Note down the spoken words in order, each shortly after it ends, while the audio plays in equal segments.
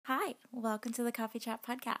Hi, welcome to the Coffee Chat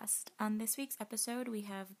podcast. On this week's episode, we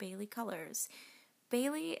have Bailey Colors.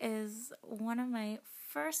 Bailey is one of my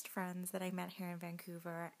first friends that I met here in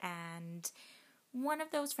Vancouver, and one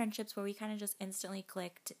of those friendships where we kind of just instantly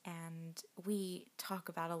clicked and we talk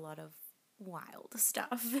about a lot of wild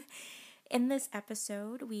stuff. In this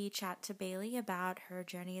episode, we chat to Bailey about her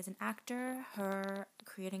journey as an actor, her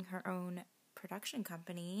creating her own production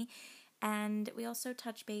company, and we also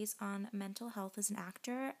touch base on mental health as an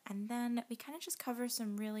actor, and then we kind of just cover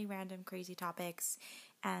some really random, crazy topics,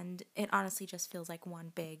 and it honestly just feels like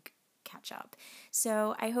one big catch up.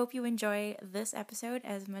 So I hope you enjoy this episode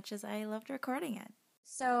as much as I loved recording it.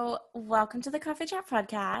 So, welcome to the Coffee Chat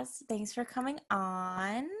podcast. Thanks for coming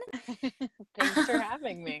on. Thanks for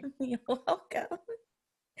having me. You're welcome.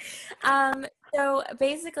 So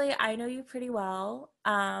basically, I know you pretty well.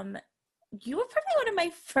 You were probably one of my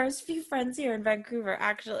first few friends here in Vancouver,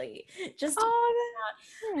 actually.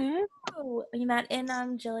 We met in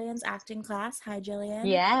Jillian's acting class. Hi, Jillian.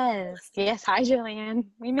 Yes. Hi, Jillian.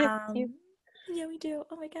 We miss you. Yeah, we do.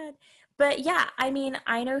 Oh my God. But yeah, I mean,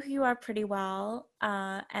 I know who you are pretty well,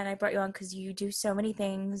 and I brought you on because you do so many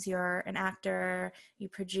things. You're an actor, you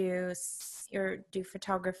produce, you do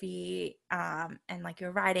photography, and like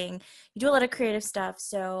you're writing. You do a lot of creative stuff.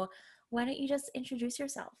 So why don't you just introduce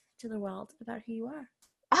yourself to the world about who you are?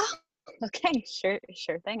 Oh, okay. Sure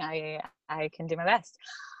thing. I can do my best.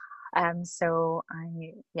 I'm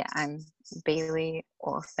Bailey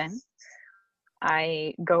Olson.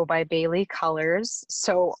 I go by Bailey Colors.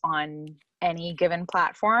 So on any given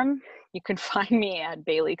platform, you can find me at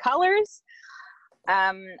Bailey Colors.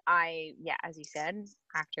 As you said,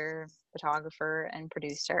 actor, photographer, and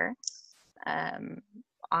producer.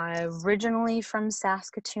 I'm originally from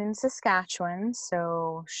Saskatoon, Saskatchewan,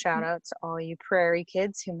 so shout out to all you prairie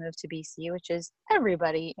kids who moved to BC, which is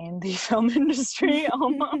everybody in the film industry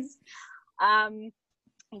almost. And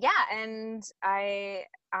I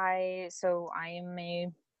am a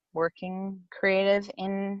working creative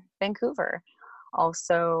in Vancouver.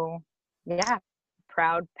 Also,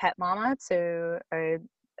 proud pet mama to a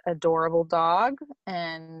adorable dog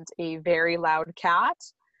and a very loud cat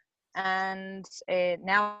and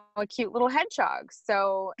now a cute little hedgehog.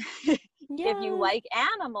 So if you like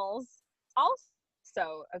animals,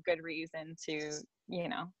 also a good reason to,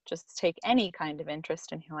 just take any kind of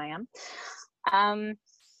interest in who I am.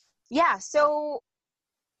 So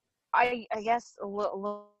I guess a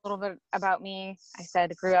little bit about me. I said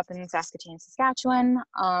I grew up in Saskatoon, Saskatchewan.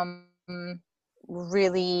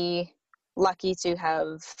 Really lucky to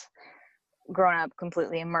have grown up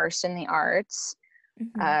completely immersed in the arts.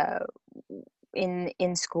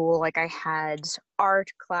 In school, like I had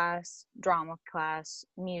art class, drama class,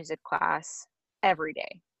 music class every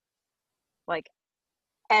day,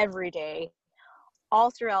 all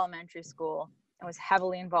through elementary school. I was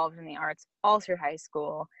heavily involved in the arts all through high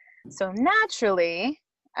school. So naturally,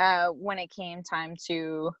 when it came time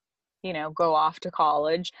to, go off to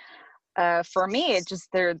college, for me, it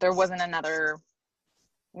just there wasn't another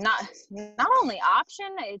not only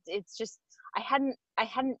option. It's just I hadn't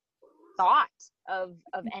thought of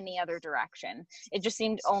any other direction. It just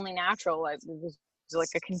seemed only natural. It was like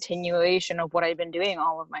a continuation of what I'd been doing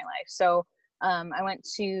all of my life. So I went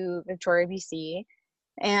to Victoria, BC,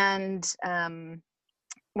 and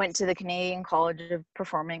went to the Canadian College of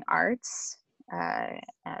Performing Arts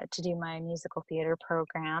to do my musical theater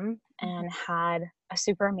program, and had a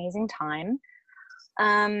super amazing time.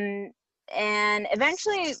 And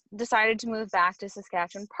eventually decided to move back to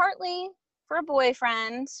Saskatchewan, partly for a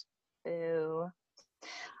boyfriend. Boo.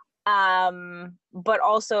 But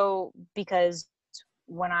also because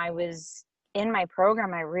when I was in my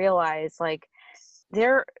program, I realized like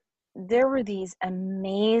there were these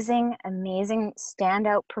amazing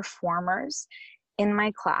standout performers in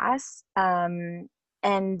my class. And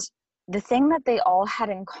the thing that they all had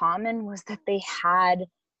in common was that they had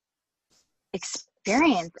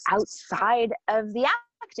experience outside of the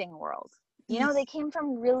acting world. They came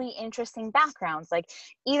from really interesting backgrounds. Like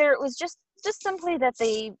either it was just simply that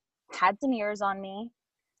they had some years on me,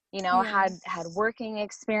 had working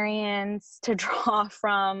experience to draw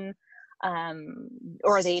from,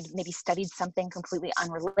 or they'd maybe studied something completely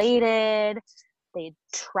unrelated, they'd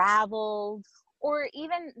traveled, or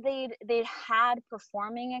even they'd had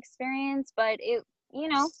performing experience, but it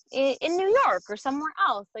in New York or somewhere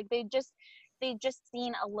else. Like they'd just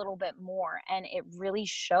seen a little bit more, and it really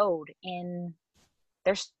showed in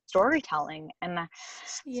their storytelling. And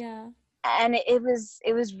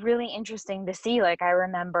it was really interesting to see. Like I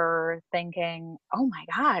remember thinking, oh my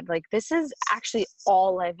God, like this is actually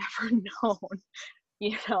all I've ever known,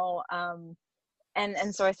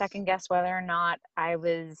 and so I second guessed whether or not I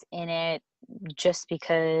was in it just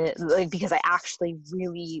because I actually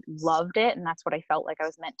really loved it and that's what I felt like I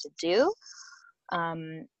was meant to do.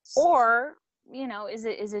 Or, is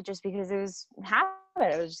it just because it was habit?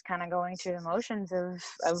 I was just kind of going through the motions of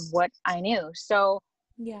what I knew. So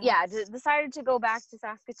Yeah. yeah, decided to go back to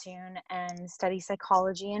Saskatoon and study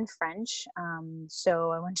psychology and French.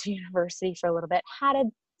 So I went to university for a little bit, had a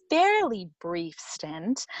fairly brief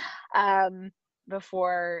stint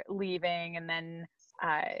before leaving, and then,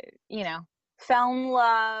 fell in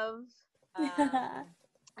love.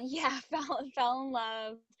 Yeah, fell in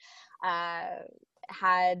love. Uh,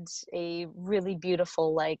 had a really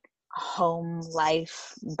beautiful, like, home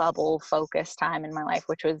life bubble focused time in my life,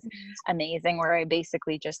 which was amazing, where I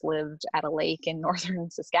basically just lived at a lake in northern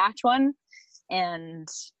Saskatchewan and,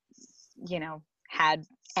 had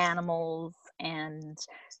animals and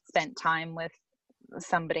spent time with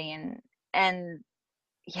somebody and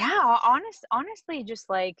yeah, honestly, just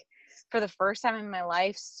like for the first time in my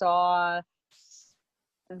life saw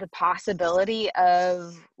the possibility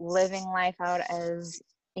of living life out as,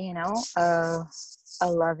 a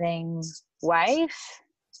loving wife,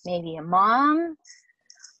 maybe a mom,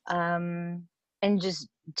 and just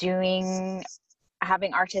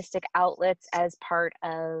having artistic outlets as part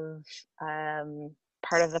of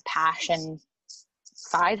the passion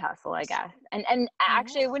side hustle, I guess. And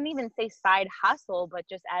actually, I wouldn't even say side hustle, but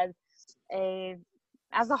just as a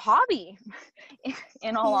hobby,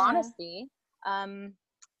 in all honesty.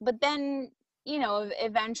 But then,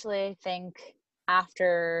 eventually, I think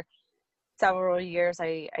after several years,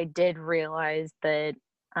 I did realize that,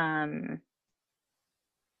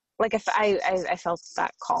 like, if I felt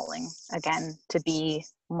that calling again to be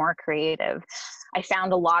more creative. I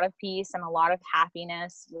found a lot of peace and a lot of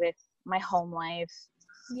happiness with my home life.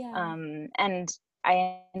 Yeah. And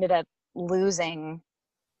I ended up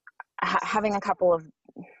having a couple of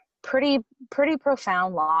pretty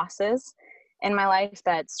profound losses in my life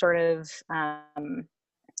that sort of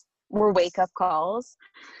were wake-up calls,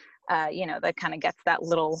 that kind of gets that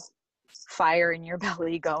little fire in your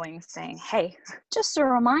belly going, saying, hey, just a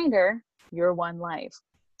reminder, you're one life.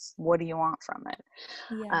 What do you want from it?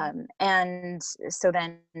 Yeah. And so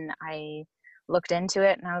then I looked into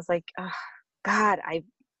it and I was like, oh, God, I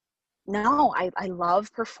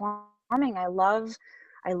love performing. I love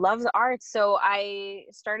the arts. So I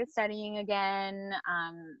started studying again,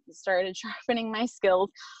 started sharpening my skills,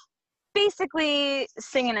 basically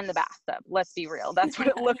singing in the bathtub. Let's be real. That's what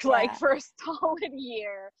it looked like for a solid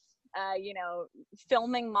year.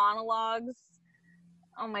 Filming monologues.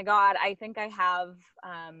 Oh my God. I think I have,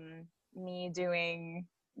 me doing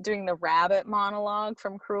the rabbit monologue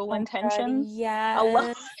from Cruel Intentions. Alone.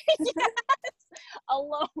 Yes. Yes.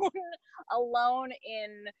 Alone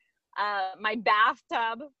in my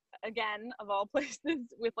bathtub, again, of all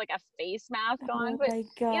places, with like a face mask on. Oh But my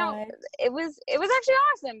God. it was actually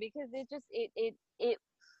awesome because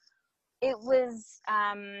it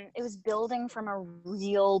was building from a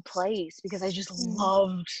real place because I just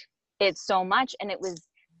loved it so much, and it was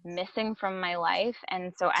missing from my life.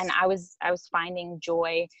 And I was finding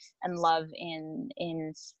joy and love in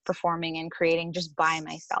performing and creating just by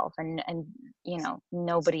myself, and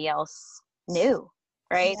nobody else knew,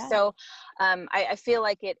 right? Yeah. So I feel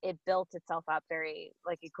like it built itself up very,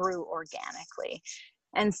 like, it grew organically.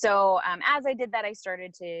 And so as I did that, I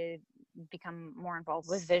started to become more involved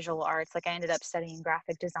with visual arts. Like, I ended up studying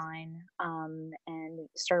graphic design, and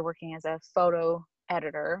started working as a photo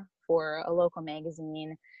editor for a local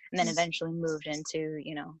magazine, and then eventually moved into,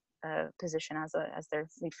 a position as their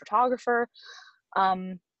lead photographer.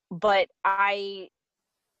 But I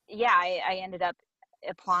ended up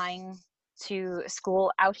applying to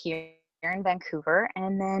school out here in Vancouver,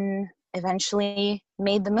 and then eventually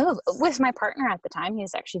made the move with my partner at the time. He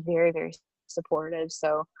was actually very, very supportive.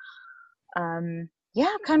 So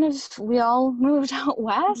kind of, we all moved out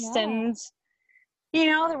west, and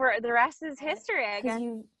the rest is history, I Because guess.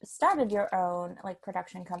 you started your own, like,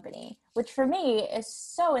 production company, which for me is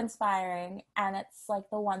so inspiring, and it's like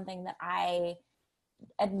the one thing that I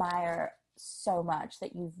admire so much,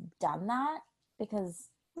 that you've done that, because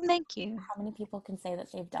Thank you. how many people can say that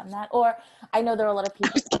they've done that? Or I know there are a lot of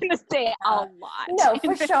people. I was gonna say a lot. No,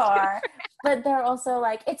 for sure. But they're also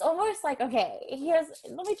like, it's almost like, okay,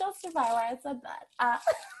 let me justify why I said that.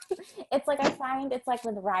 It's like, I find it's like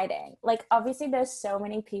with writing. Like, obviously there's so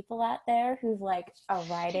many people out there who've like are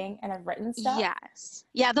writing and have written stuff. Yes.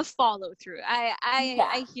 Yeah, the follow through. Yeah.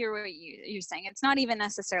 I hear what you're saying. It's not even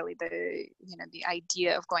necessarily the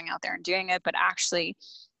idea of going out there and doing it, but actually,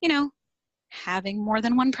 having more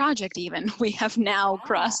than one project even. We have now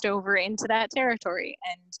crossed over into that territory,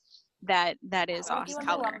 and that is What do Oz you want the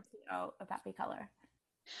Color. world to know about Be Color?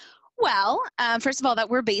 Well, first of all, that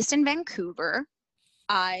we're based in Vancouver.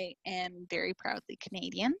 I am very proudly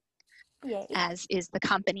Canadian, Yay. as is the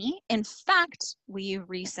company. In fact, we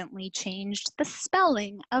recently changed the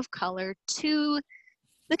spelling of color to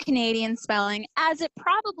the Canadian spelling, as it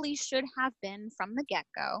probably should have been from the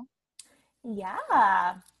get-go.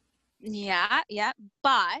 Yeah. Yeah.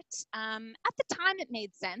 But at the time, it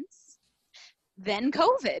made sense. Then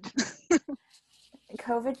COVID.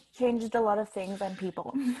 COVID changed a lot of things on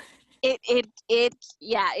people. It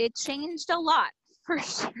changed a lot for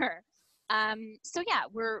sure. So yeah,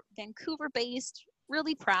 we're Vancouver based,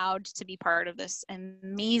 really proud to be part of this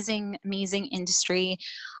amazing industry.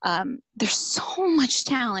 There's so much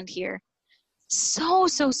talent here. So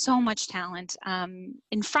much talent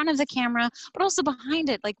in front of the camera, but also behind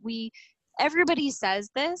it. Like everybody says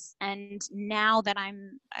this, and now that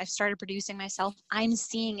I've started producing myself, I'm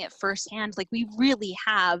seeing it firsthand. Like we really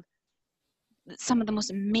have some of the most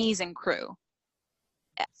amazing crew,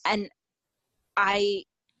 and I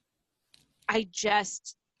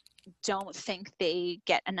just don't think they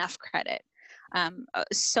get enough credit.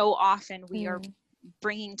 So often we are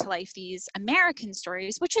bringing to life these American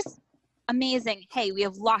stories, which is amazing. Hey, we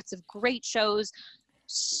have lots of great shows.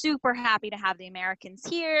 Super happy to have the Americans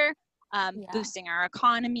here, boosting our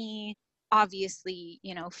economy. Obviously,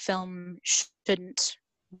 film shouldn't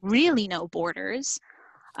really know borders.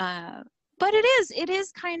 But it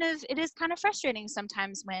is kind of frustrating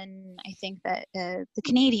sometimes when I think that the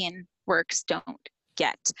Canadian works don't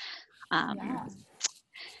get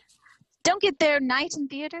their night in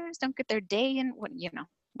theaters, don't get their day in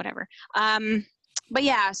whatever. But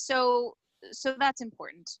yeah, so that's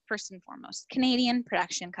important. First and foremost, Canadian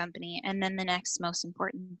production company, and then the next most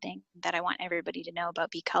important thing that I want everybody to know about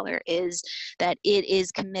Be Color is that it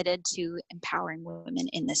is committed to empowering women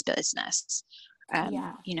in this business.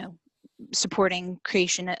 Supporting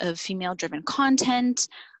creation of female-driven content,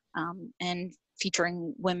 and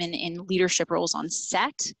featuring women in leadership roles on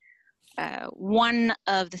set. One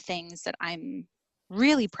of the things that I'm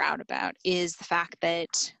really proud about is the fact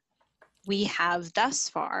that we have thus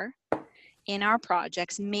far in our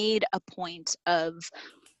projects made a point of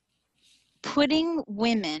putting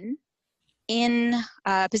women in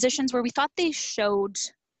positions where we thought they showed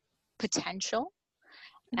potential,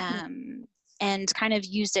 and kind of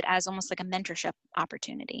used it as almost like a mentorship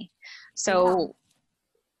opportunity. So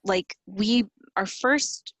like our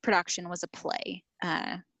first production was a play.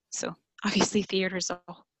 So obviously theater's a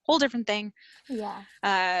whole different thing.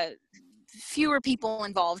 Fewer people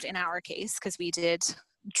involved in our case because we did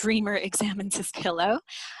Dreamer Examines His Pillow.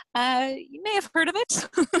 You may have heard of it.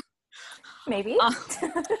 Maybe.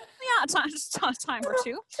 Just a time or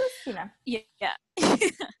two. Yeah.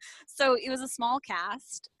 So it was a small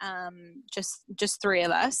cast, just three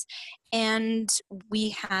of us, and we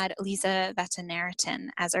had Elisa Vatanariton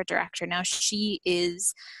as our director. Now she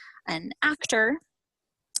is an actor,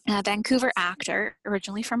 a Vancouver actor,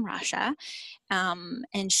 originally from Russia,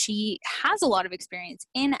 and she has a lot of experience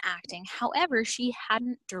in acting. However, she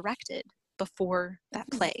hadn't directed before that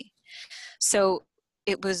play, so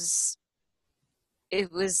it was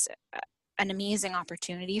an amazing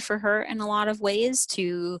opportunity for her in a lot of ways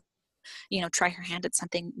to, try her hand at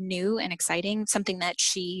something new and exciting, something that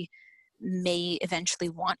she may eventually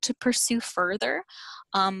want to pursue further.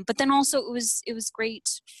 But then also it was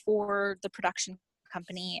great for the production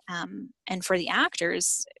company, and for the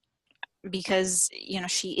actors, because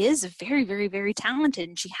she is very, very, very talented,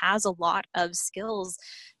 and she has a lot of skills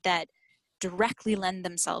that directly lend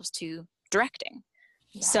themselves to directing.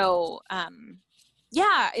 So that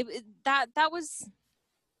was,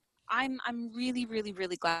 I'm really, really,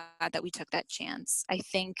 really glad that we took that chance. I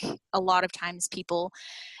think a lot of times people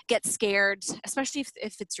get scared, especially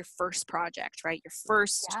if it's your first project, right? Your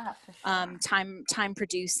first time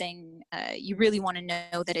producing. You really want to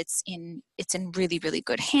know that it's in really, really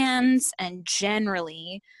good hands, and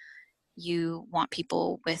generally you want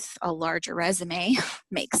people with a larger resume.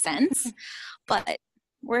 Makes sense. But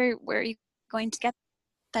where are you going to get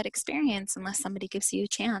that experience unless somebody gives you a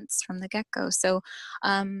chance from the get-go? So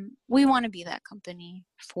we want to be that company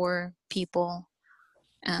for people.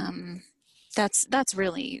 That's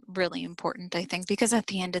really, really important, I think, because at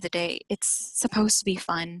the end of the day, it's supposed to be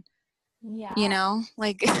fun.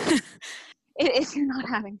 Like if you're not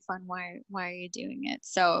having fun, why are you doing it?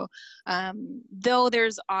 So though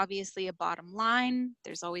there's obviously a bottom line,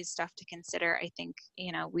 there's always stuff to consider. I think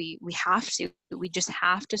we just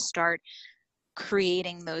have to start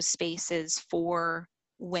creating those spaces for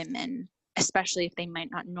women, especially if they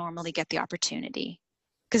might not normally get the opportunity,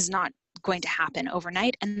 because it's not going to happen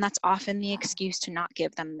overnight. And that's often the excuse to not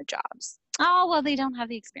give them the jobs. Oh, well, they don't have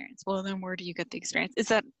the experience. Well, then where do you get the experience? Is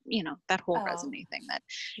that, that whole resume thing that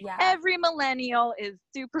every millennial is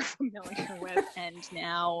super familiar with. And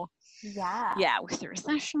now, with the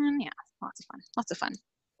recession, lots of fun.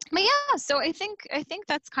 But yeah, so I think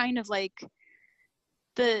that's kind of like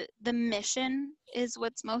the mission is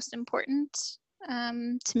what's most important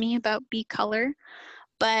to me about Be Color.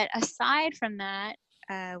 But aside from that,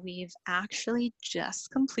 we've actually just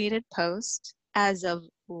completed post as of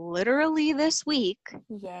literally this week.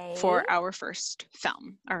 Yay. For our first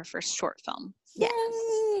film, our first short film. Yay!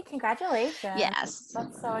 Yes. Congratulations. Yes.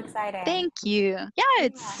 That's so exciting. Thank you. Yeah,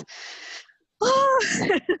 it's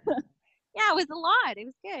yeah, it was a lot. It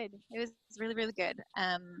was good. It was really, really good.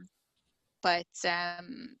 But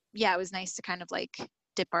it was nice to kind of like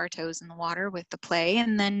dip our toes in the water with the play,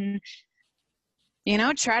 and then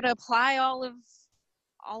try to apply all of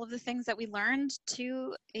the things that we learned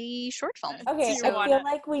to a short film. Okay, I feel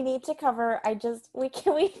like we need to cover. Can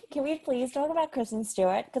we please talk about Kristen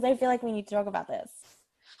Stewart, because I feel like we need to talk about this.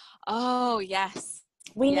 Oh yes,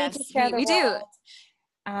 we need to share the world.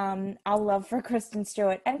 Our love for Kristen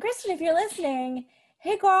Stewart. And Kristen, if you're listening,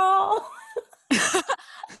 hey girl.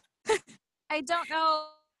 I don't know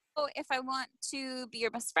if I want to be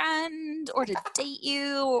your best friend or to date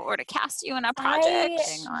you or to cast you in a project.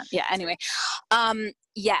 Anyway.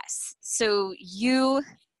 Yes. So you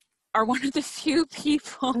are one of the few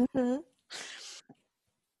people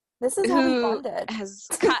this is how we bonded.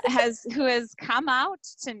 who has come out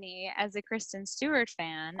to me as a Kristen Stewart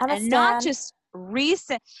fan, and not just a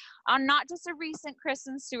recent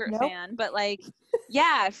Kristen Stewart fan, but like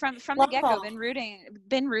from the get-go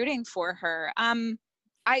been rooting for her.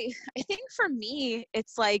 I think for me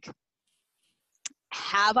it's like,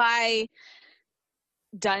 have I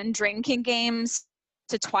done drinking games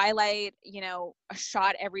to Twilight, a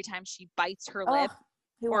shot every time she bites her lip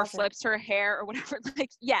or flips her hair or whatever?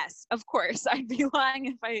 Like, yes, of course. I'd be lying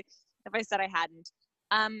if I said I hadn't.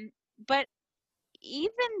 But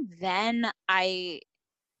even then, I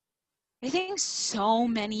think so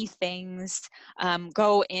many things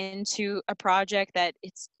go into a project that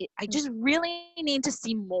I just really need to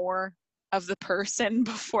see more of the person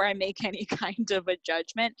before I make any kind of a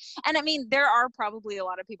judgment. And I mean, there are probably a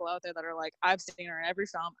lot of people out there that are like, I've seen her in every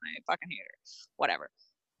film and I fucking hate her. Whatever.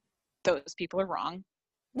 Those people are wrong.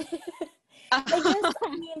 There's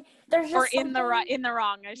just or in the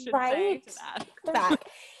wrong, I should say to that.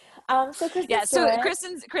 So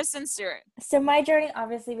Kristen Stewart. So my journey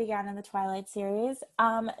obviously began in the Twilight series.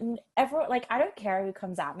 Everyone, like, I don't care who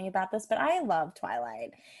comes at me about this, but I love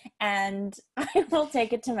Twilight, and I will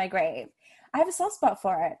take it to my grave. I have a soft spot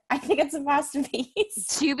for it. I think it's a masterpiece.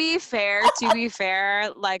 To be fair,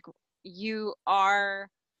 like, you are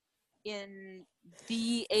in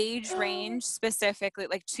the age range specifically,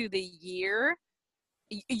 like to the year.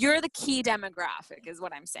 You're the key demographic, is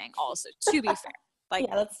what I'm saying. Also, to be fair. Like,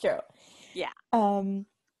 yeah, that's true. Yeah.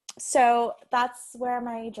 So that's where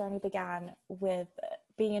my journey began, with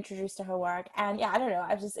being introduced to her work. And I don't know,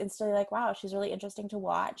 I was just instantly like, wow, she's really interesting to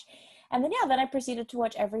watch. And then I proceeded to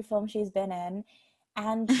watch every film she's been in.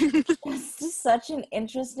 And she's just such an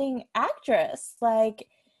interesting actress. Like,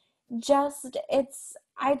 I don't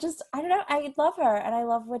know, I love her and I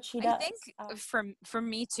love what she does. I think for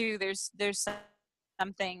me too, there's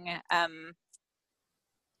something,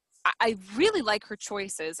 I really like her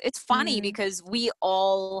choices. It's funny because we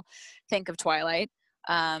all think of Twilight.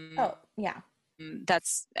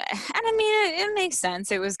 That's, and I mean, it makes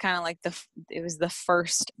sense. It was kind of like it was the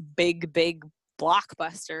first big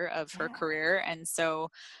blockbuster of her career. And so,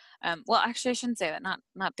 well, actually I shouldn't say that,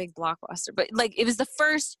 not big blockbuster, but like it was the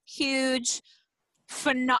first huge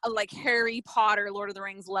like Harry Potter, Lord of the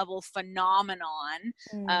Rings level phenomenon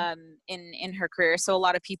in her career. So a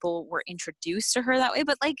lot of people were introduced to her that way.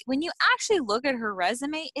 But like when you actually look at her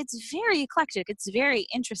resume, it's very eclectic. It's very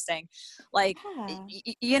interesting. Like,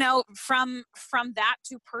 from that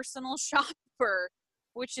to Personal Shopper,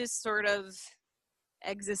 which is sort of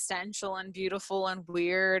existential and beautiful and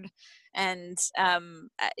weird. And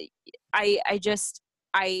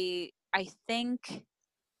I think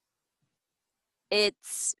it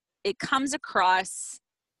comes across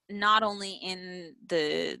not only in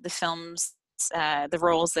the films, the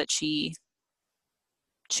roles that she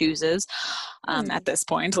chooses at this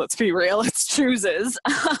point, let's be real, it's chooses,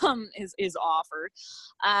 is offered,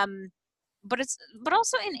 but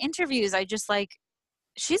also in interviews. I just like,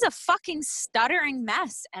 she's a fucking stuttering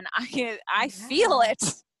mess, and I feel it.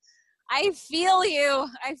 I feel you.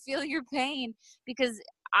 I feel your pain, because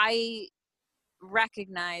I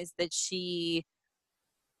recognize that she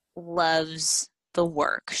loves the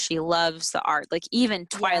work. She loves the art. Like even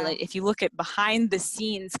Twilight, if you look at behind the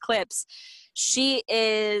scenes clips, she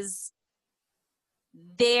is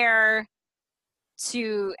there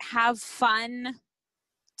to have fun,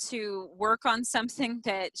 to work on something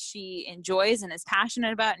that she enjoys and is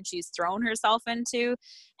passionate about and she's thrown herself into,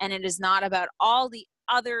 and it is not about all the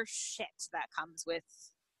other shit that comes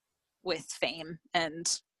with fame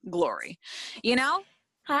and glory, you know?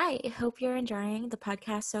 Hi, hope you're enjoying the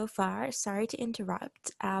podcast so far. Sorry to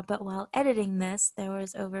interrupt, but while editing this, there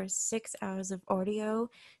was over 6 hours of audio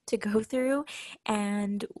to go through,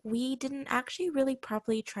 and we didn't actually really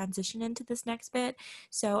properly transition into this next bit,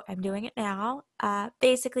 so I'm doing it now.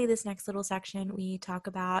 Basically, this next little section, we talk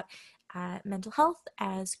about mental health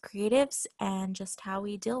as creatives and just how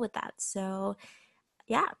we deal with that. So,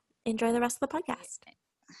 yeah, enjoy the rest of the podcast.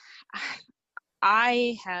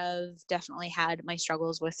 I have definitely had my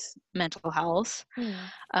struggles with mental health.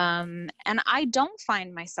 And I don't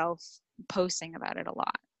find myself posting about it a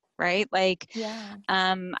lot, right? Like,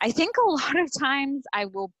 I think a lot of times I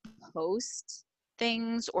will post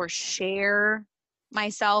things or share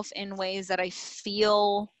myself in ways that I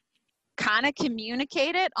feel kind of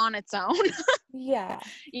communicate it on its own.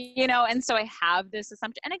 You know, and so I have this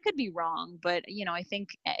assumption, and it could be wrong, but, you know, I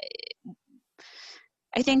think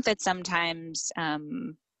that sometimes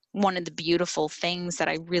one of the beautiful things that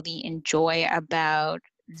I really enjoy about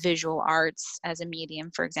visual arts as a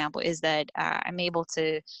medium, for example, is that I'm able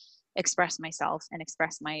to express myself and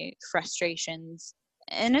express my frustrations.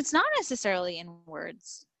 And it's not necessarily in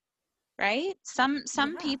words, right?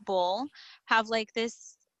 Some people have like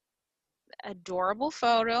this adorable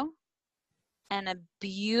photo and a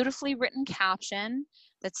beautifully written caption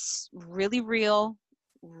that's really real,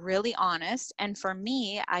 really honest. And for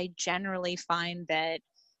me, I generally find that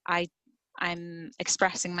I'm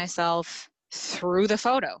expressing myself through the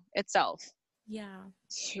photo itself.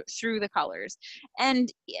 Through the colors. And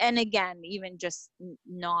again, even just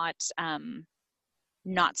not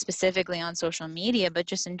specifically on social media, but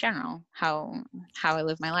just in general, how I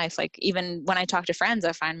live my life. Like even when I talk to friends,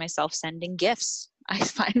 I find myself sending gifts. I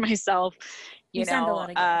find myself, you know, send a lot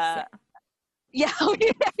of gifts,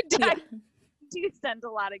 I do send a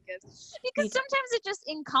lot of gifts because sometimes it just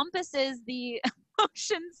encompasses the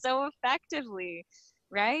emotion so effectively,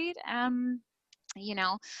 right? You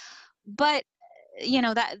know, but you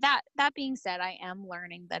know, that being said, I am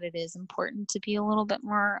learning that it is important to be a little bit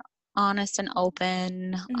more honest and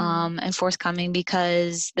open and forthcoming,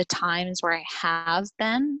 because the times where I have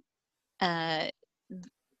been, the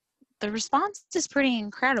response is pretty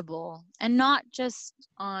incredible, and not just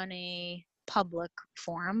on a public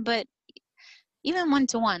forum, but even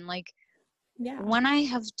one-to-one. Like when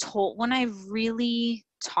I've really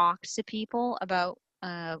talked to people about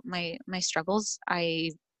my struggles,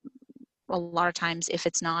 a lot of times, if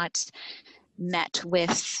it's not met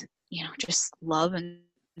with, you know, just love and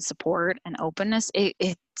support and openness,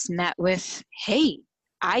 it's met with, hey,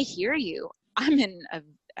 I hear you, I'm in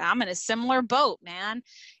a similar boat, man,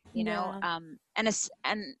 you know. And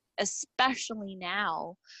especially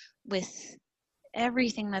now with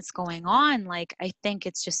everything that's going on, like I think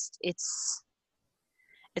it's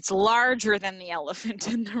larger than the elephant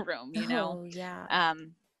in the room, you know.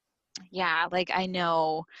 Like I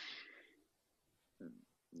know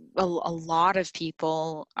a lot of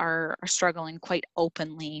people are struggling quite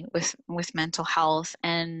openly with mental health.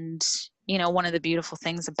 And you know, one of the beautiful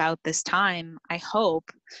things about this time, I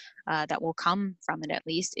hope that will come from it at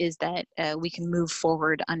least, is that we can move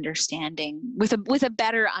forward understanding with a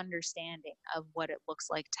better understanding of what it looks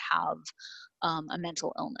like to have a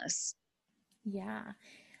mental illness.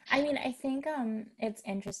 I mean, I think it's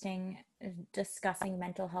interesting discussing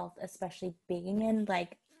mental health, especially being in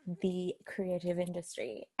like the creative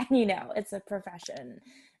industry. And, you know, it's a profession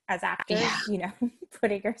as actors, you know,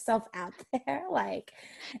 putting yourself out there, like,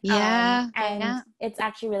 and it's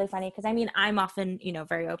actually really funny because, I mean, I'm often, you know,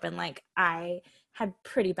 very open. Like I had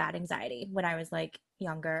pretty bad anxiety when I was like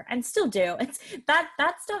younger, and still do. It's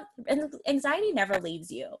that stuff, and anxiety never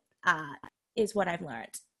leaves you, is what I've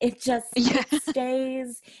learned. It just it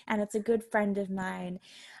stays, and it's a good friend of mine.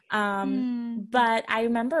 But I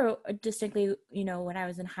remember distinctly, you know, when I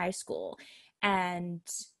was in high school, and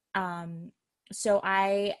so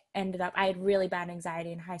I had really bad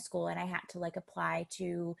anxiety in high school, and I had to like apply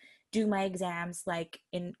to do my exams, like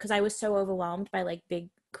because I was so overwhelmed by like big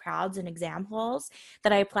crowds and exam halls,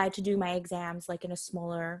 that I applied to do my exams like in a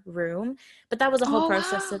smaller room. But that was a whole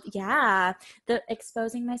process of the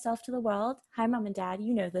exposing myself to the world. Hi, Mom and Dad,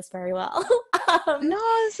 you know this very well. No,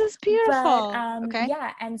 this is beautiful.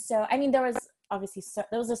 But and so I mean, there was obviously, so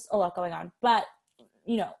there was just a lot going on, but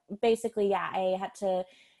you know, basically, yeah, I had to,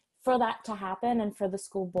 for that to happen and for the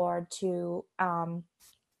school board to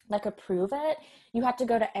like approve it, you had to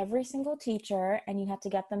go to every single teacher and you had to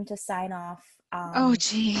get them to sign off. Oh,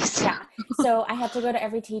 geez. Yeah. So I had to go to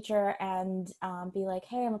every teacher and be like,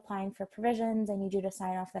 hey, I'm applying for provisions. I need you to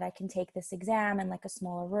sign off that I can take this exam in like a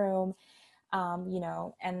smaller room, you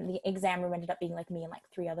know, and the exam room ended up being like me and like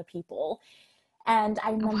 3 other people. And I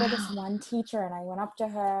remember this one teacher, and I went up to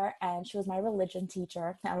her, and she was my religion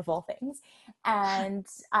teacher, out of all things. And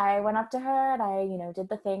I went up to her and I, you know, did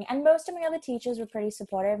the thing. And most of my other teachers were pretty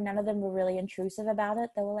supportive. None of them were really intrusive about it.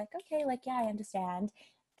 They were like, okay, like, yeah, I understand.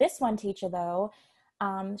 This one teacher, though,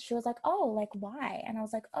 she was like, oh, like, why? And I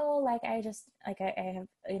was like, oh, like, I just, like, I have,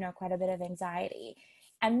 you know, quite a bit of anxiety.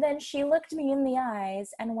 And then she looked me in the eyes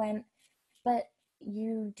and went, but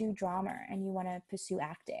you do drama and you want to pursue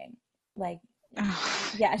acting. Like,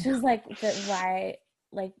 yeah, she was like, but why,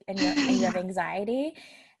 like, and you have anxiety?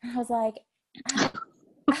 And I was like,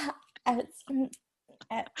 I don't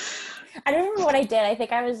remember what I did. I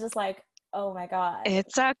think I was just like, oh my God.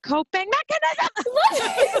 It's a coping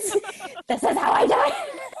mechanism. This is how I do it.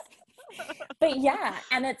 But yeah,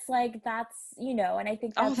 and it's like, that's, you know, and I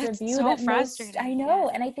think that's a view so that frustrating. I know,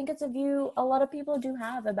 and I think it's a view a lot of people do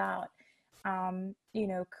have about, you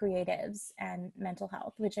know, creatives and mental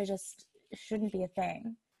health, which I just shouldn't be a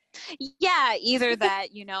thing. Yeah, either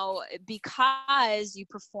that, you know, because you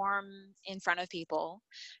perform in front of people,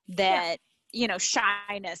 that, you know,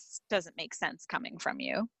 shyness doesn't make sense coming from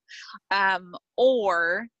you.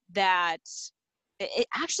 Or that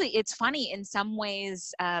it's funny in some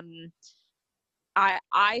ways.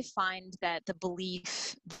 I find that the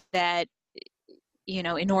belief that, you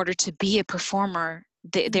know, in order to be a performer,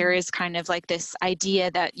 there is kind of like this idea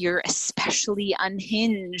that you're especially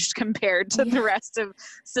unhinged compared to the rest of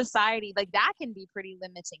society. Like that can be pretty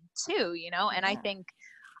limiting too, you know? And I think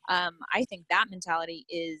that mentality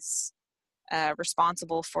is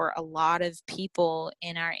responsible for a lot of people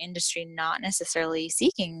in our industry not necessarily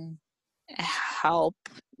seeking help,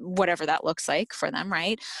 whatever that looks like for them,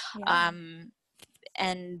 right? And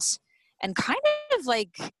kind of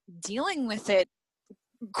like dealing with it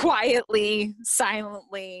quietly,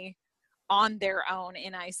 silently, on their own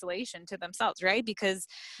in isolation to themselves, right? Because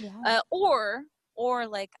or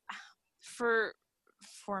like for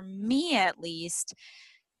me at least,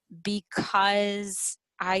 because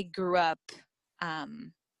I grew up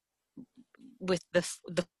with the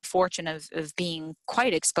fortune of being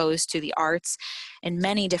quite exposed to the arts in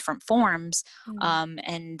many different forms,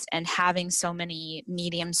 and having so many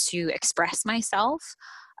mediums to express myself,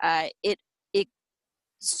 it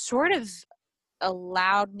sort of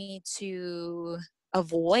allowed me to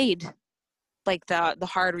avoid like the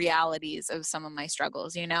hard realities of some of my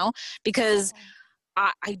struggles, you know, because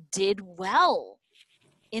I did well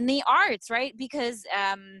in the arts, right? Because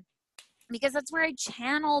that's where I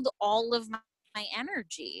channeled all of my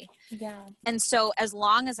energy. Yeah. And so as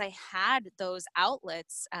long as I had those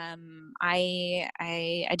outlets, I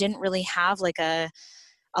didn't really have like a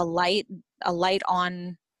light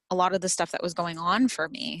on a lot of the stuff that was going on for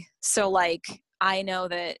me. So like, I know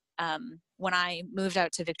that when I moved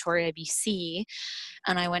out to Victoria, BC,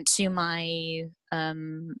 and I went to my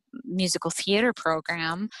musical theater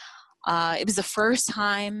program, it was the first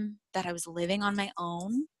time that I was living on my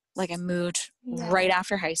own. Like I moved right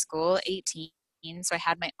after high school, 18. So I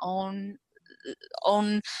had my own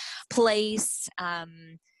place,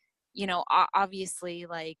 you know, obviously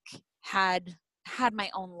like had my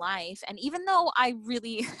own life. And even though I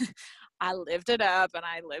really, I lived it up and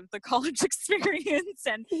I lived the college experience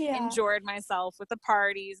and enjoyed myself with the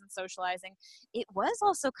parties and socializing, it was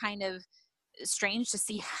also kind of strange to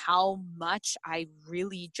see how much I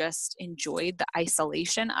really just enjoyed the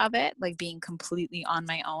isolation of it, like being completely on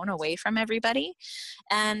my own away from everybody.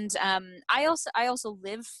 And I also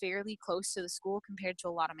live fairly close to the school compared to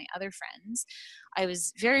a lot of my other friends. I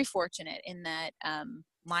was very fortunate in that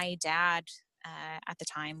my dad at the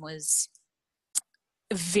time was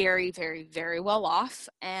very, very, very well off,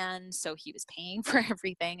 and so he was paying for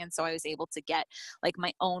everything, and so I was able to get like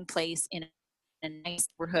my own place in a nice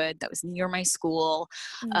neighborhood that was near my school.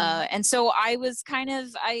 And so I was kind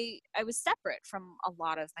of, I was separate from a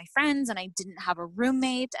lot of my friends, and I didn't have a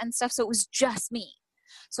roommate and stuff. So it was just me.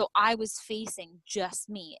 So I was facing just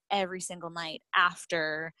me every single night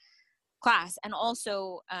after class. And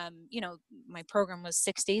also, you know, my program was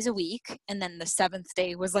 6 days a week. And then the 7th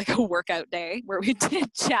day was like a workout day where we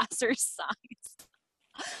did jazzercise.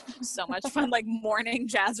 So much fun, like morning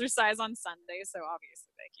jazzercise on Sunday. So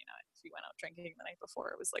obviously, like, you know, if you went out drinking the night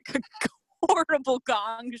before, it was like a horrible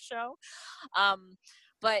gong show.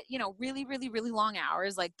 But really, really, really long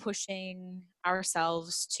hours, like pushing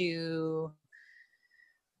ourselves to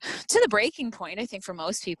the breaking point, I think, for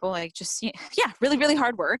most people, like just, really, really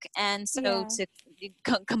hard work. And so Yeah.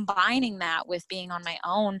 to combining that with being on my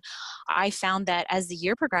own, I found that as the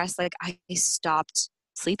year progressed, like I stopped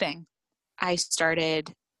sleeping. I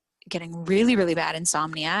started getting really, really bad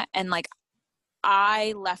insomnia. And like,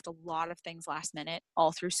 I left a lot of things last minute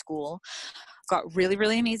all through school, got really,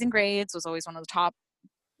 really amazing grades, was always one of the top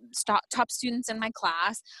students in my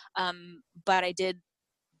class. But I did,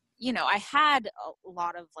 I had a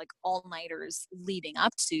lot of like all-nighters leading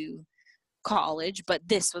up to college, but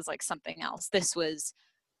this was like something else. This was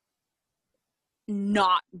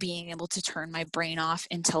not being able to turn my brain off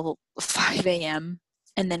until 5 a.m.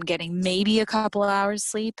 and then getting maybe a couple hours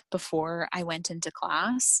sleep before I went into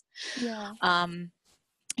class. Yeah. And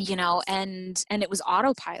it was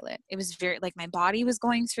autopilot. It was very like my body was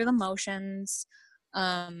going through the motions,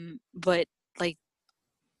 but like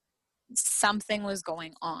something was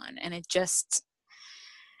going on, and it just,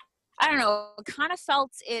 I don't know, kind of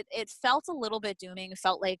it felt a little bit dooming. It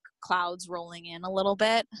felt like clouds rolling in a little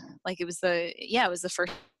bit. Like it was the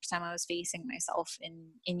first time I was facing myself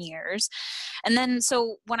in years. And then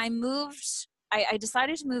so when I moved, I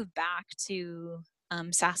decided to move back to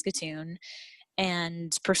Saskatoon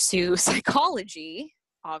and pursue psychology,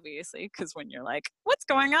 obviously, because when you're like, what's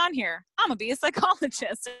going on here? I'm gonna be a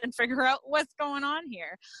psychologist and figure out what's going on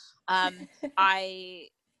here. I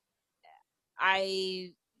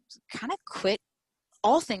kind of quit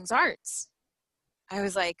all things arts. I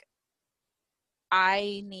was like,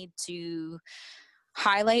 I need to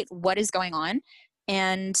highlight what is going on.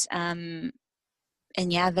 And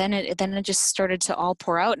yeah, then it just started to all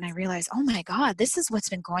pour out, and I realized, oh my God, this is what's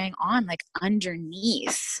been going on like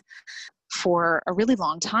underneath for a really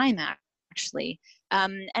long time, actually.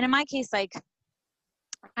 And in my case, like,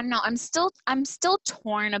 I don't know, I'm still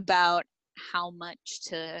torn about how much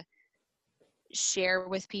to share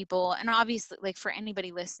with people. And obviously, like, for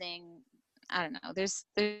anybody listening, I don't know, there's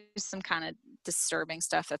some kind of disturbing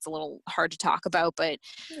stuff that's a little hard to talk about, but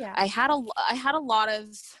Yeah. I had a lot of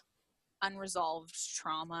unresolved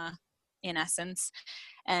trauma, in essence.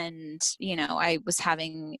 And I was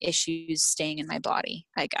having issues staying in my body,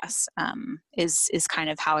 I guess, is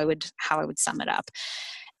kind of how I would sum it up.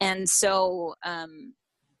 And so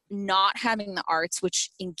not having the arts,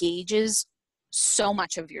 which engages so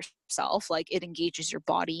much of yourself, like it engages your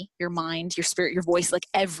body, your mind, your spirit, your voice, like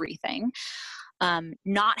everything,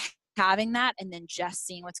 not having that and then just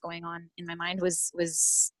seeing what's going on in my mind was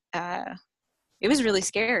it was really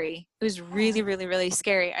scary. It was really, really, really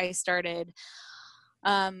scary. I started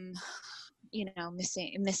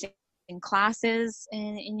missing classes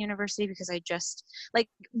in university because I just, like,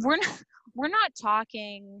 we're not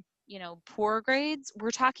talking poor grades. We're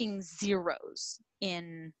talking zeros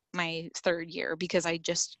in my third year because I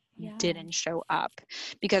just didn't show up,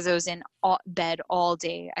 because I was in bed all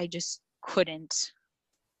day. I just couldn't.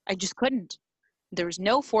 There was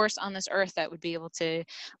no force on this earth that would be able to,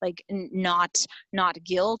 like, not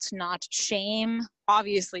guilt, not shame,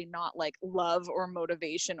 obviously not like love or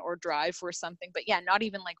motivation or drive for something, but yeah, not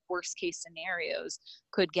even like worst case scenarios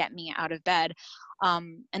could get me out of bed.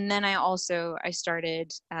 And then I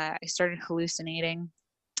started hallucinating,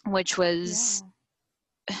 which was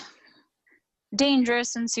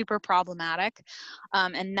dangerous and super problematic.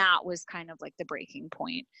 And that was kind of like the breaking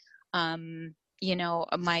point.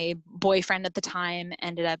 My boyfriend at the time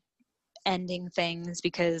ended up ending things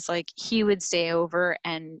because, like, he would stay over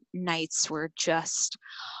and nights were just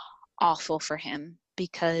awful for him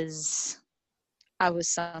because I was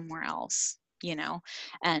somewhere else,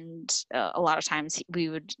 and a lot of times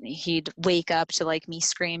he'd wake up to like me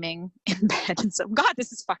screaming in bed. And so, God,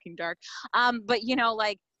 this is fucking dark. But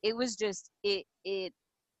like, it was just, it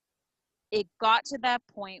got to that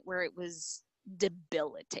point where it was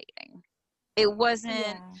debilitating. It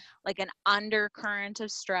wasn't like an undercurrent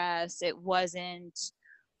of stress. It wasn't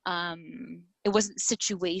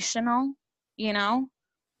situational,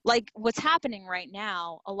 like what's happening right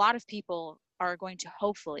now. A lot of people are going to,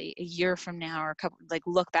 hopefully a year from now or a couple, like,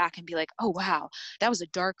 look back and be like, oh wow, that was a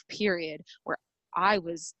dark period where I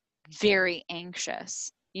was very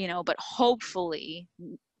anxious, but hopefully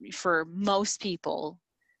for most people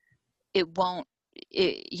it won't,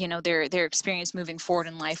 their experience moving forward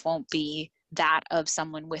in life won't be that of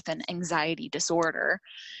someone with an anxiety disorder,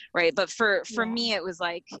 right? But for me, it was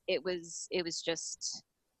like, it was just,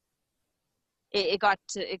 it got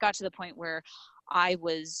to the point where I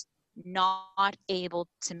was not able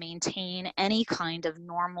to maintain any kind of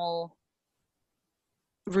normal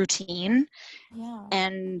routine, Yeah.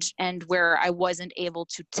 and where I wasn't able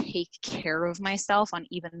to take care of myself on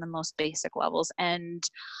even the most basic levels.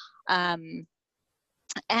 Um,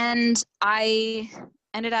 and I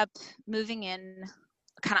ended up moving in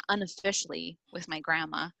kind of unofficially with my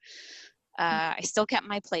grandma. I still kept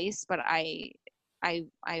my place, but I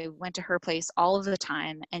went to her place all of the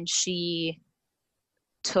time, and she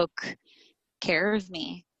took care of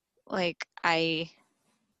me. Like, I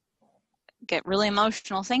get really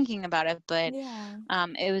emotional thinking about it, but Yeah.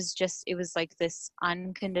 it was like this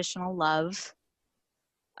unconditional love,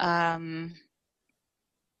 um,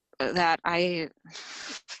 that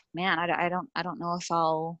man, I don't know if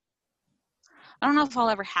I don't know if I'll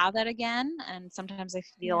ever have that again. And sometimes I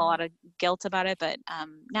feel a Yeah. lot of guilt about it, but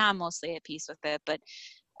now I'm mostly at peace with it. But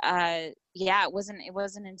yeah, it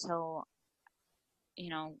wasn't until, you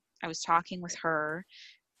know, I was talking with her,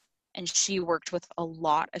 and she worked with a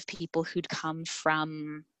lot of people who'd come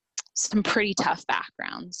from some pretty tough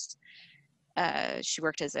backgrounds. She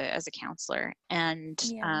worked as a counselor, and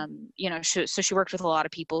Yeah. you know, so she worked with a lot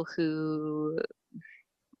of people who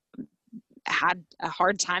had a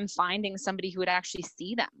hard time finding somebody who would actually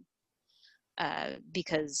see them,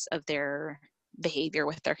 because of their behavior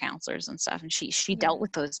with their counselors and stuff. And she dealt Yeah.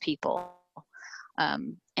 with those people,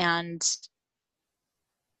 um, and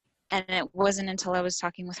and it wasn't until I was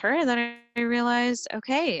talking with her that I realized,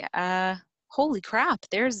 okay, holy crap,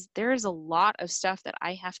 there's a lot of stuff that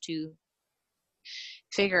I have to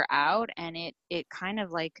figure out, and it kind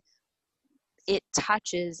of like, it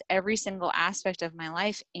touches every single aspect of my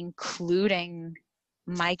life, including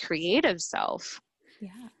my creative self.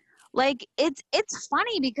 Yeah. Like, it's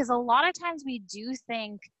funny because a lot of times we do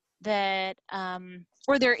think that,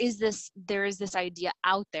 or there is this idea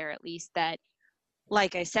out there, at least, that,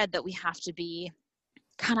 like I said, that we have to be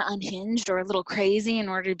kind of unhinged or a little crazy in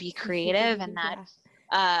order to be creative, and that,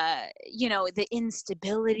 Yeah. you know, the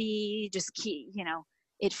instability just you know,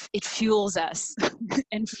 it fuels us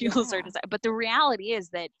and fuels our Yeah. desire. But the reality is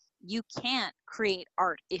that you can't create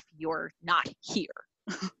art if you're not here.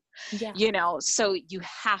 Yeah. You know, so you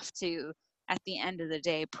have to, at the end of the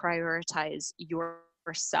day, prioritize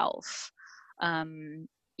yourself.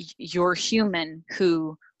 You're human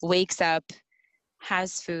who wakes up,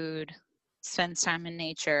 has food, spends time in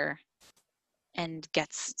nature, and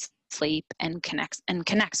gets sleep, and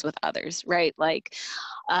connects with others, right? Like,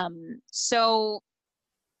 so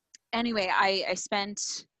anyway, I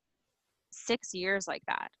spent 6 years like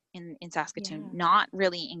that in Saskatoon, Yeah. not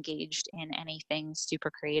really engaged in anything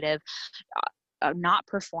super creative, not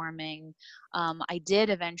performing. I did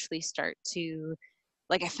eventually start to,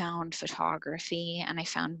 like, I found photography and I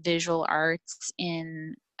found visual arts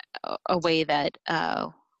in a way that,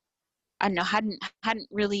 I don't know, hadn't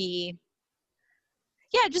really,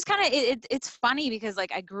 yeah, just kind of, it's funny because,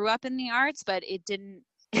 like, I grew up in the arts, but it didn't,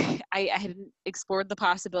 I hadn't explored the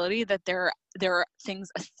possibility that there are things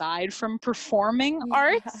aside from performing Yeah.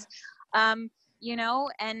 arts, you know,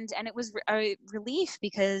 and it was a relief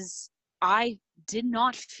because I did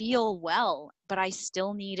not feel well, but I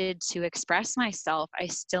still needed to express myself. I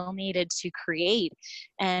still needed to create.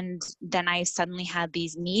 And then I suddenly had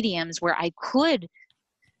these mediums where I could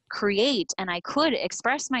create and I could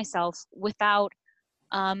express myself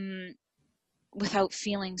um, without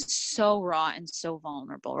feeling so raw and so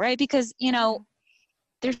vulnerable, right? Because, you know, Yeah.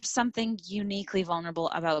 there's something uniquely vulnerable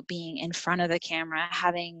about being in front of the camera,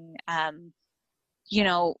 having, you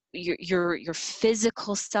know, your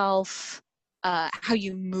physical self, how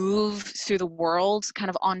you move through the world kind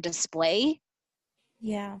of on display.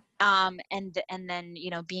 Yeah. And then,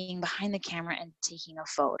 you know, being behind the camera and taking a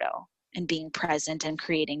photo and being present and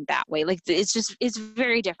creating that way. Like, it's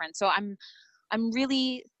very different. So I'm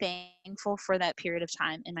really thankful for that period of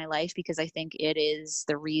time in my life, because I think it is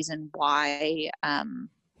the reason why,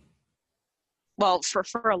 well,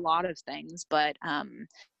 for a lot of things, but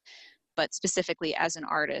specifically as an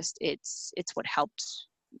artist, it's what helped.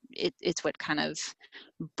 It's what kind of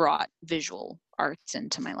brought visual arts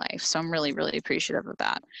into my life. So I'm really, really appreciative of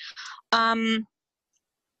that. Um,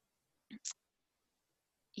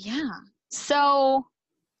 yeah. So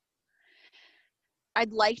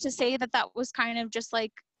I'd like to say that that was kind of just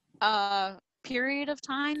like a period of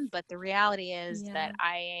time, but the reality is that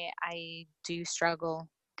Yeah. I do struggle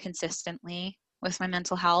consistently with my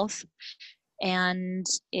mental health, and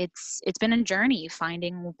it's been a journey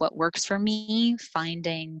finding what works for me,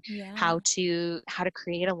 finding Yeah. how to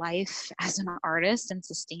create a life as an artist and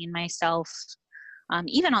sustain myself.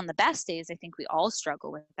 Even on the best days, I think we all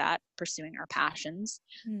struggle with that, pursuing our passions,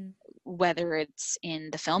 Mm. whether it's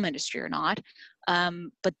in the film industry or not.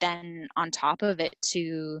 But then on top of it,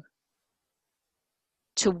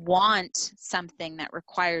 to want something that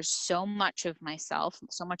requires so much of myself,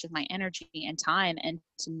 so much of my energy and time, and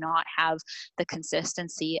to not have the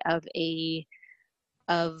consistency of a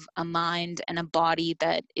mind and a body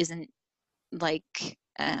that isn't like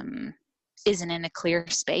isn't in a clear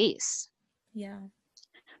space. Yeah.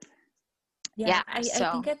 I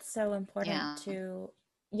think it's so important to,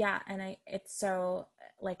 and it's so,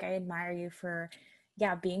 like, I admire you for,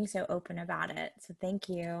 being so open about it. So thank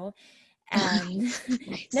you. And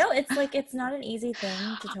no, it's like, it's not an easy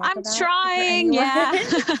thing to talk about for anyone.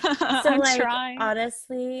 So I'm like, trying.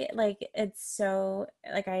 honestly, like, it's so,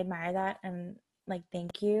 like, I admire that, and like,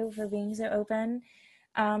 thank you for being so open.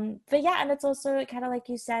 But yeah, and it's also kind of like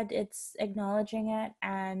you said, it's acknowledging it,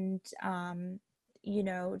 and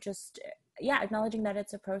just acknowledging that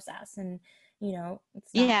it's a process, and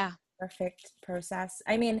it's not a perfect process.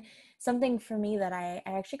 I mean, something for me that I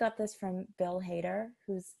actually got this from Bill Hader,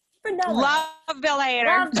 who's phenomenal. Love Bill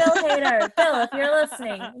Hader. Bill, if you're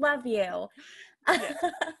listening, love you.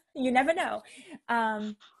 You never know.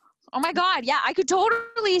 Oh my God, yeah, I could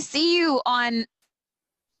totally see you on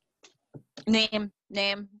name.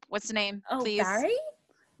 What's the name? Oh, please. Barry?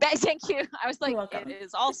 Thank you. I was like, it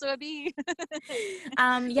is also a B.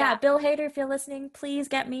 Bill Hader, if you're listening, please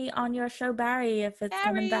get me on your show, Barry, if it's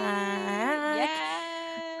coming back.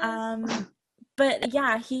 Yes. But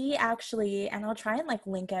yeah, he actually, and I'll try and like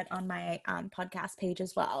link it on my podcast page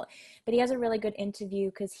as well, but he has a really good interview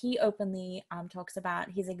because he openly talks about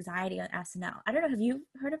his anxiety on SNL. I don't know, have you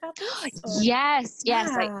heard about this? Yes,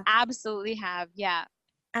 I absolutely have. Yeah.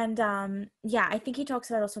 And I think he talks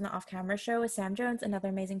about also on the Off Camera Show with Sam Jones, another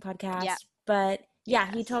amazing podcast. Yeah. But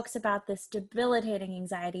he talks about this debilitating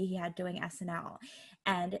anxiety he had doing SNL.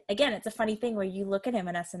 And again, it's a funny thing where you look at him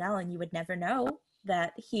in SNL and you would never know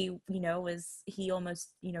that he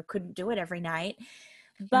almost, couldn't do it every night.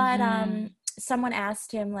 But someone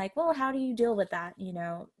asked him, like, well, how do you deal with that,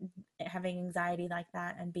 having anxiety like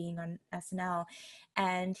that and being on SNL?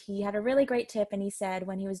 And he had a really great tip, and he said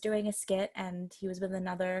when he was doing a skit and he was with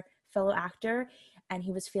another fellow actor and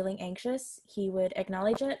he was feeling anxious, he would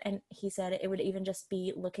acknowledge it, and he said it would even just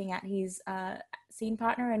be looking at his scene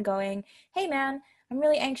partner and going, hey man, I'm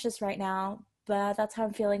really anxious right now, but that's how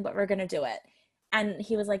I'm feeling, but we're gonna do it. And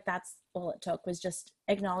he was like, that's all it took, was just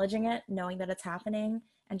acknowledging it, knowing that it's happening,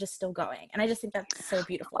 and just still going. And I just think that's so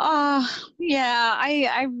beautiful. Yeah,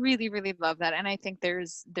 I really, really love that. And I think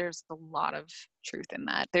there's a lot of truth in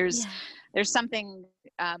that. There's something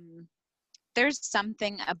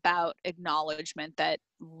about acknowledgement that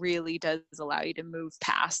really does allow you to move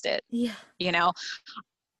past it. Yeah.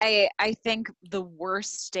 I think the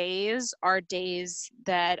worst days are days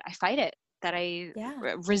that I fight it, that I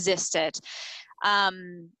resist it.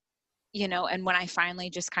 And when I finally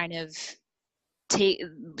just kind of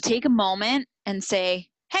take a moment and say,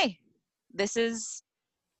 hey, this is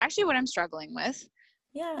actually what I'm struggling with.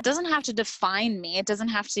 Yeah. It doesn't have to define me. It doesn't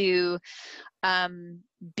have to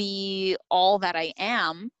be all that I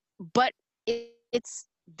am, but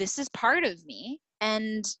this is part of me.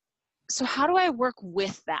 And so how do I work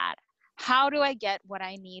with that? How do I get what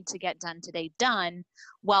I need to get done today done,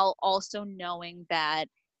 while also knowing that,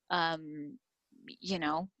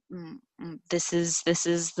 this is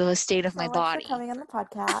the state of my body. For coming on the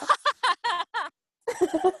podcast.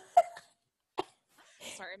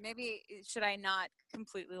 Sorry, maybe should I not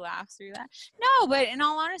completely laugh through that? No, but in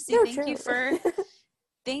all honesty,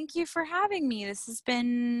 thank you for having me. This has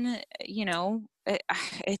been,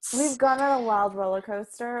 it's. We've gone on a wild roller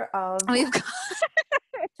coaster of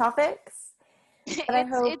topics that I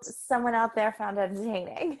hope someone out there found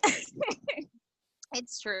entertaining.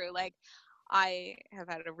 It's true. Like, I have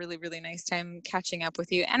had a really, really nice time catching up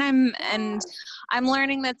with you, and I'm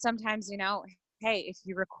learning that sometimes, hey, if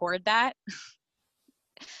you record that,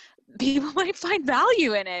 people might find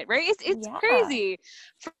value in it, right? It's crazy.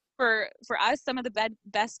 For us, some of the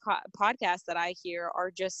best podcasts that I hear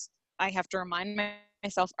are just, I have to remind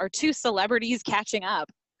myself, are two celebrities catching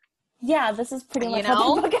up. Yeah, this is pretty much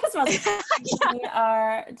how the podcast was. We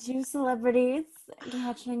are two celebrities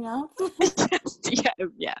catching up.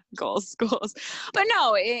 yeah, goals. But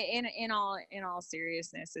no, in all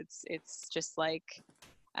seriousness, it's just like,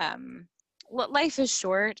 life is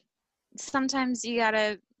short. Sometimes you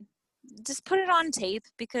gotta just put it on tape,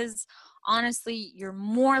 because honestly, you're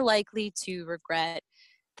more likely to regret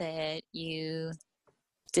that you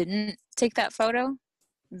didn't take that photo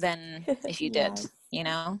than if you did.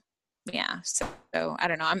 Yeah, so I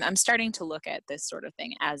don't know. I'm starting to look at this sort of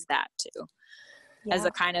thing as that too, as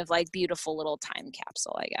a kind of like beautiful little time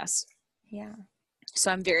capsule, I guess. Yeah.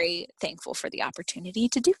 So I'm very thankful for the opportunity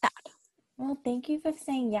to do that. Well, thank you for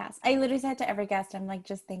saying yes. I literally said to every guest, I'm like,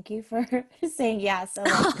 just thank you for saying yes and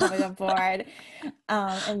like coming aboard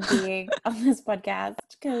and being on this podcast.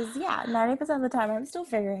 Because yeah, 90% of the time I'm still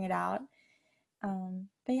figuring it out.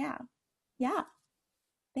 But yeah,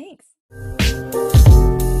 thanks.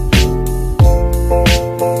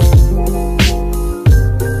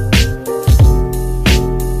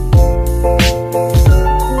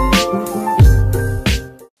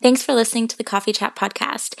 Thanks for listening to the Coffee Chat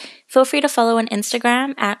podcast. Feel free to follow on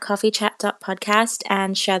Instagram at coffeechat.podcast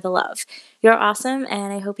and share the love. You're awesome,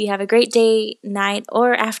 and I hope you have a great day, night,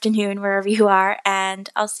 or afternoon wherever you are, and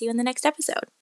I'll see you in the next episode.